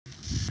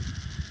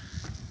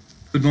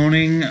Good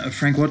morning,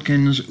 Frank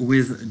Watkins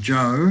with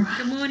Joe.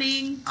 Good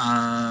morning.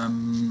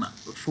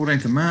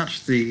 14th of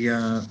March,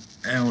 the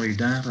hourly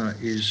data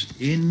is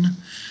in.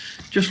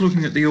 Just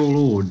looking at the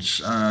All Ords,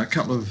 a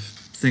couple of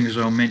things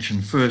I'll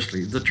mention.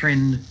 Firstly, the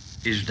trend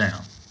is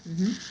down.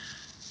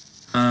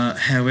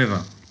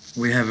 However,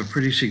 we have a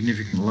pretty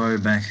significant low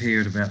back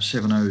here at about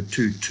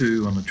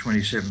 7022 on the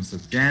 27th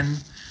of Jan.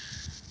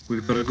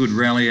 We've got a good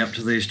rally up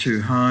to these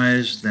two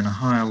highs, then a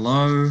higher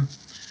low,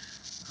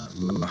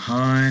 lower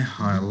high,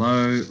 higher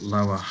low,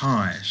 lower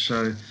high.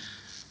 So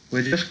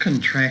we're just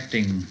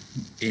contracting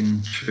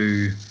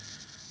into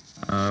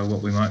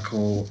what we might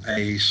call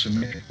a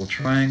symmetrical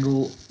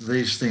triangle.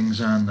 These things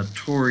are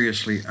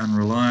notoriously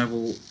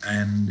unreliable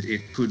and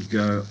it could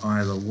go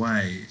either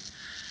way.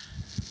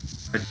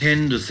 I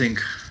tend to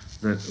think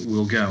that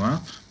we'll go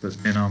up, but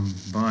then I'm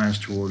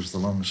biased towards the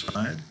long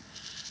side.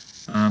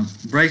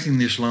 Breaking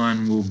this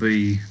line will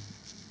be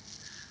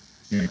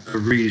a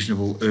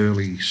reasonable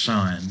early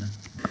sign.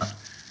 But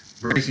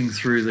breaking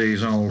through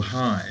these old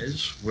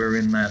highs, we're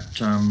in that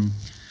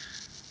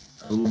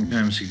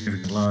long-term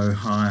significant low,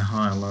 high,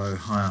 high, low,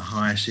 higher,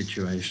 high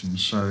situation.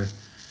 So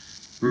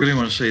we really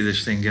want to see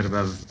this thing get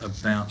above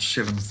about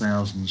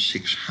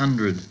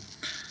 7,600.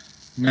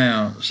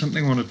 Now,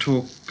 something I want to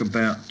talk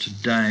about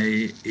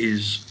today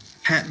is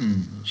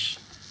patterns.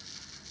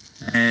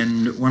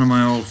 And one of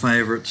my old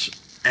favourites,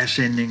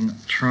 ascending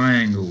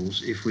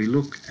triangles. If we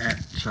look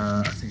at,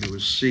 I think it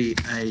was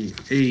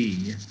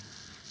CAE,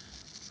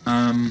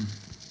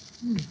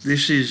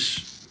 this is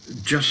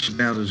just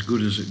about as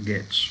good as it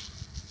gets.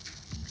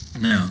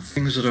 Now,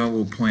 things that I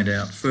will point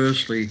out.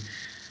 Firstly,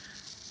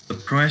 the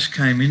price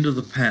came into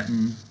the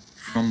pattern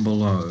from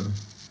below,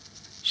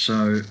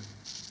 so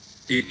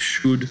it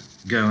should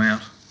go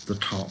out the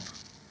top.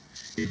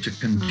 It's a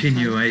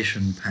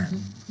continuation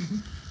pattern.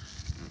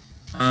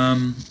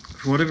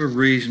 For whatever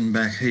reason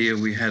back here,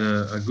 we had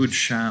a good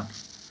sharp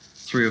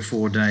 3 or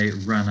 4 day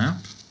run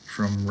up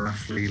from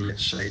roughly,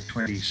 let's say,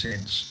 20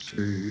 cents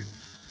to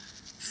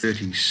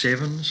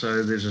 37.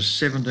 So there's a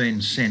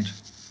 17-cent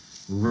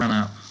run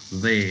up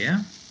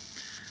there.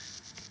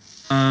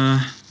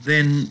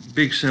 Then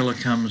big seller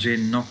comes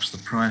in, knocks the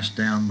price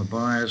down, the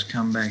buyers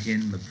come back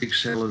in, the big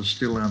seller's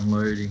still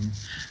unloading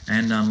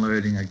and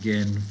unloading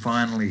again.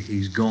 Finally,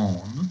 he's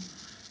gone.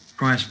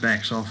 Price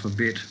backs off a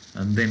bit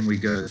and then we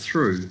go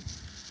through.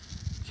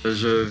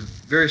 There's a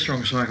very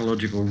strong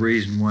psychological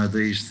reason why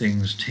these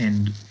things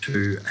tend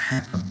to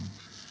happen.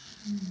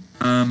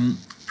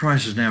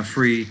 Price is now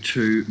free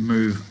to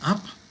move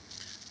up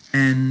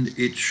and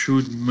it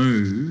should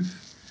move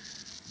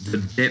the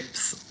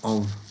depth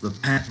of the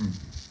pattern.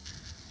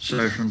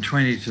 So from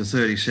 20 to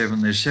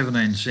 37, there's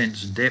 17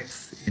 cents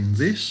depth in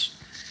this.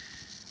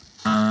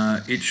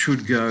 It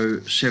should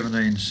go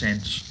 17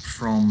 cents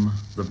from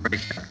the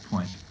breakout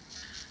point.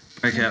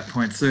 Breakout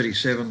point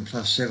 37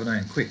 plus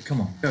 17. Quick,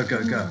 come on, go,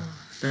 go, go.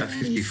 About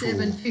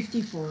 54.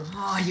 54.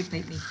 Oh, you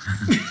beat me.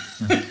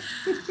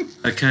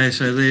 Okay,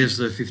 so there's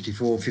the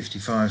 54,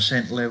 55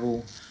 cent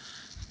level.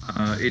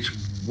 It's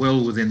well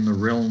within the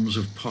realms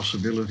of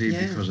possibility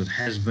because it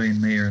has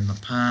been there in the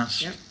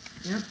past.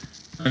 Yep.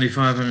 Only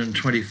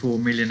 524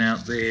 million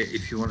out there.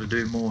 If you want to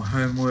do more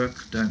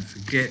homework, don't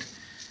forget,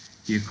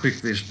 you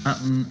click this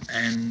button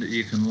and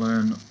you can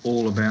learn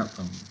all about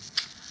them.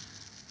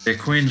 They're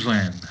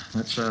Queensland.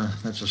 That's a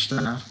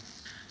start.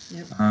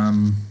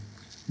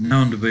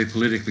 Known to be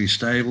politically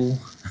stable,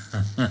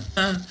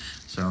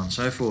 so on and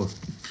so forth.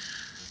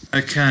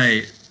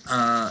 Okay,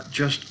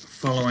 just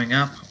following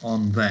up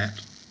on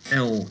that,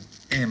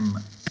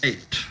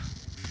 LM8.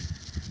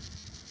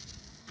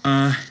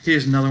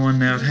 Here's another one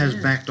now. It has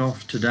backed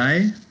off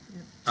today,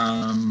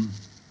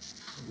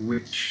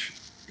 which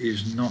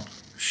is not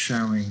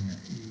showing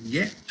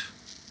yet.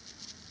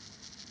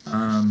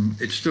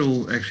 It's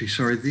still, actually,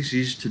 sorry, this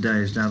is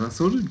today's data. I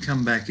thought it'd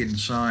come back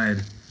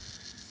inside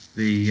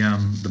the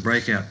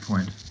breakout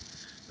point.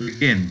 But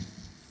again,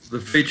 the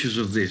features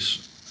of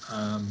this,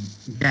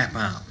 gap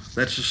up,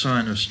 that's a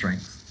sign of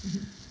strength.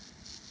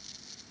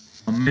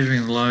 I'm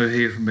measuring the low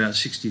here from about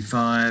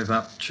 65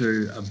 up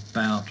to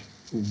about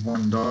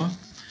 $1.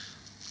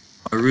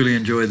 I really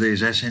enjoy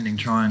these ascending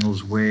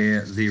triangles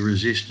where the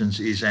resistance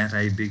is at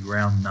a big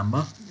round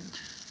number.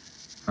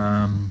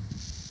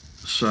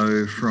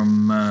 So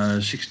from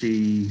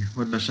 60,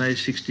 what did I say,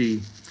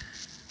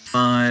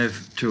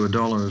 65 to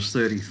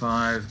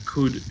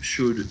 $1.35,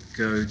 should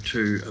go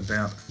to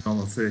about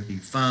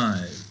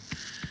 $1.35.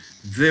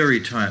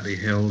 Very tightly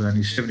held,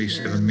 only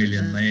 77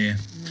 million there.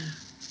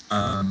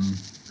 Are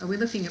we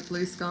looking at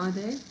blue sky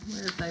there?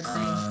 Where have they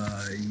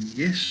been?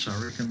 Yes, I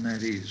reckon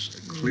that is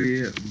a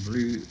clear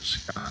blue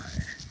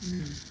sky.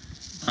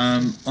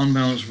 On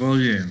balance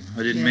volume,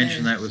 I didn't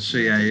mention that with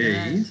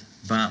CAE,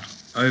 but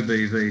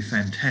OBV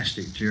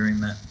fantastic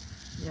during that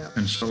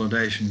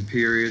consolidation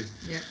period.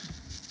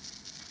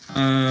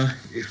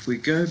 If we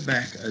go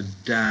back a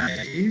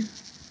day,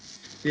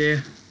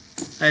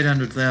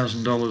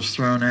 $800,000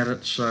 thrown at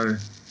it, so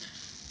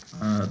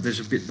there's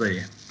a bit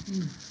there.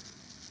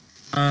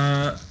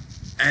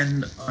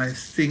 And I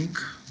think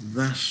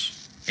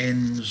thus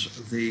ends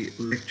the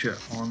lecture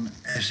on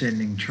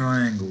ascending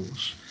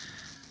triangles.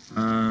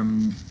 I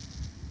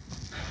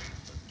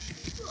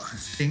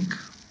think,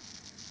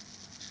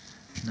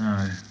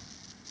 no,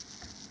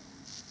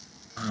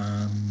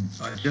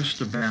 I just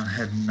about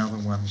had another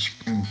one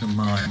spring to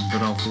mind,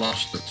 but I've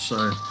lost it,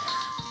 so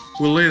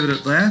we'll leave it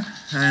at that,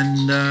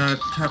 and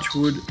touch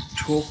wood,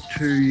 talk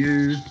to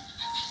you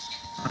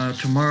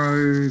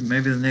tomorrow,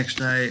 maybe the next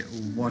day,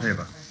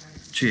 whatever.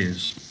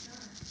 Cheers.